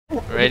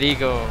Ready,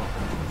 go.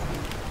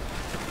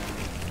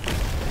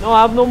 No,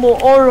 I have no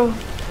more aura.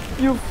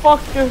 You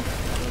fucker.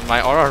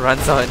 My aura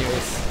runs out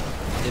anyways.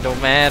 It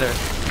don't matter.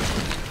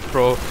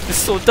 Bro, this is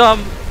so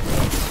dumb.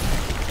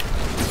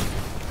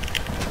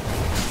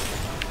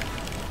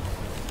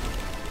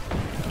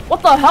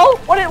 What the hell?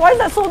 Why is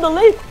that so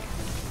delayed?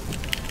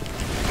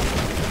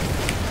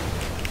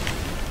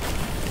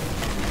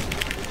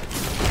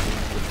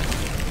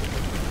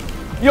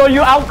 Yo,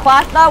 you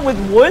outclassed that with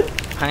wood?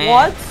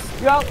 What?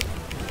 You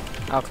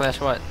Outclass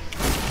what?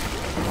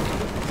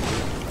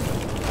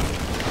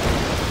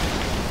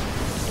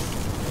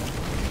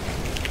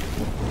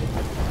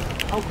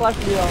 Outclassed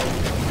the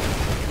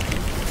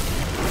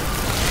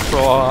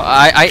Bro,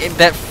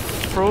 that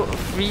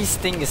freeze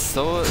thing is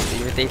so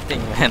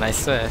irritating, man, I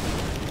swear.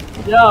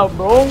 Yeah,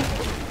 bro.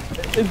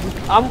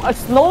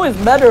 Snow is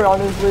better,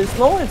 honestly.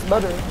 Snow is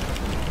better.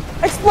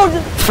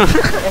 Explosion!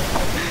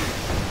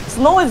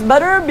 Snow is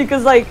better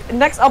because like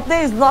next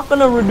update is not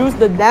gonna reduce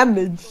the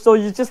damage, so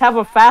you just have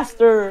a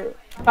faster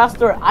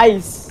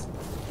ice.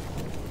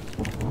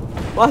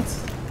 What?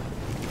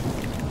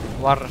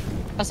 War.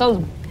 That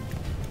sounds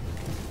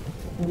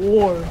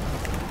war.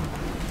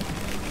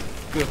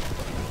 Good.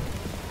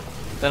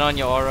 Turn on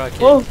your aura,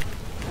 kid. Oh.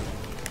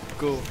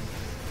 Go.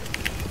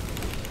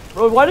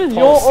 Bro, why does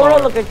your aura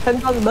look like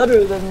 10 times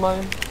better than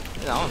mine?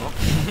 I don't know.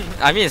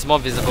 I mean, it's more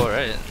visible,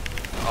 right?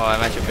 Oh,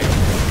 I'm actually big.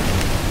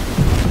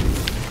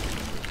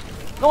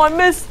 No, I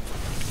missed!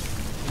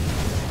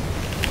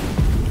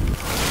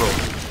 Bro,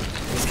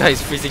 this guy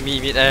is freezing me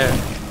mid-air.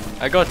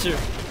 I got you.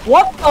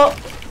 What the?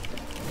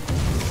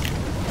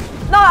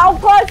 Nah,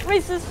 outclass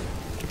freezes!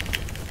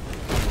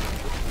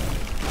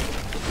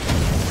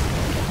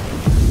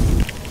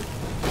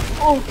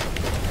 Oh.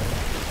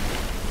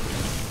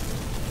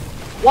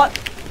 What?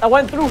 I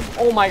went through.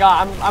 Oh my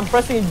god, I'm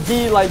pressing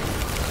G like...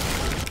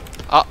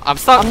 Oh, I'm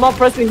stuck. I'm not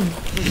pressing...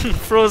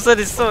 Frozen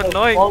is so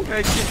annoying.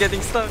 I keep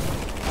getting stuck.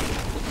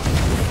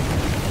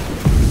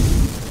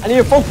 I need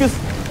to focus.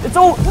 It's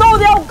all... No,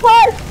 they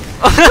outclassed!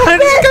 You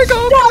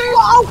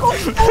got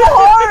outclassed so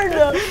hard!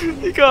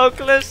 You got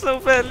outclassed so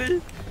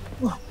badly.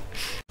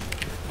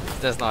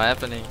 That's not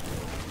happening.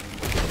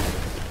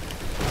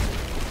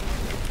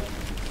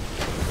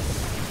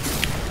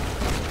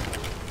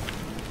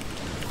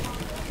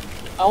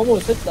 I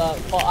almost hit that,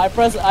 but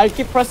I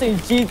keep pressing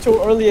G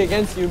too early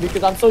against you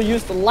because I'm so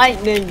used to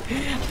lightning.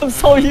 I'm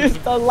so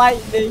used to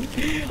lightning.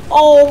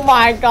 Oh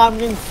my god, I'm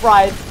getting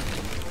fried.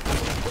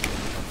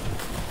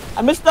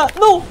 I missed that.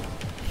 No!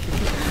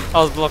 I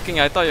was blocking.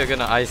 I thought you were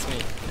gonna ice me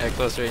at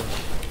close range.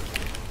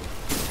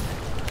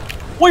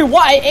 Wait,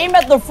 what? I aim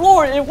at the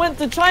floor. It went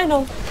to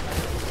China.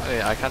 Oh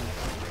yeah, I can't.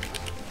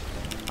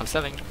 I'm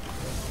selling.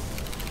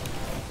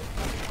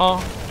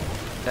 Oh,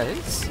 that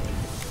is.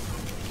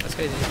 That's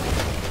crazy.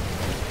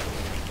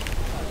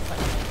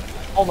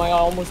 Oh my god, I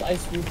almost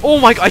iced you. Oh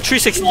my god, I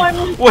 360.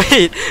 No,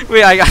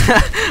 wait, I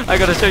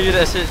gotta show you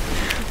that shit,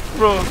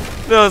 bro.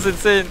 That was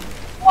insane.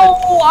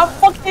 Oh, I'm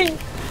fucking.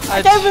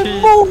 I can't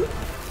even move.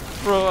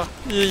 Bro,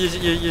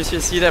 you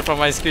should see that from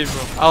my screen,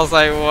 bro. I was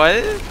like,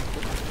 what?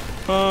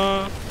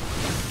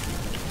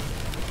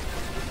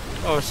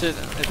 Oh shit!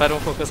 If I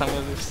don't focus, I'm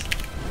gonna lose.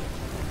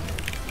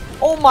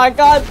 Oh my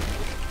god.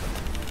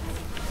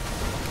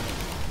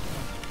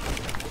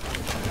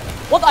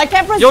 What? I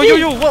can't press Yo,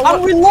 C. what?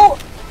 I'm reload.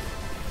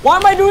 Why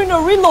am I doing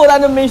a reload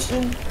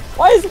animation?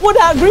 Why is wood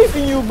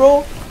griefing you,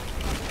 bro?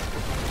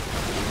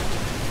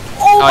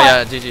 Oh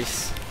yeah,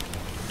 GG's.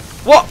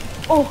 What?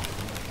 Oh.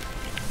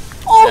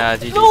 Oh yeah,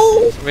 GG's.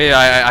 no! Wait,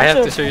 I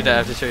have to show you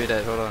that.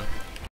 Hold on.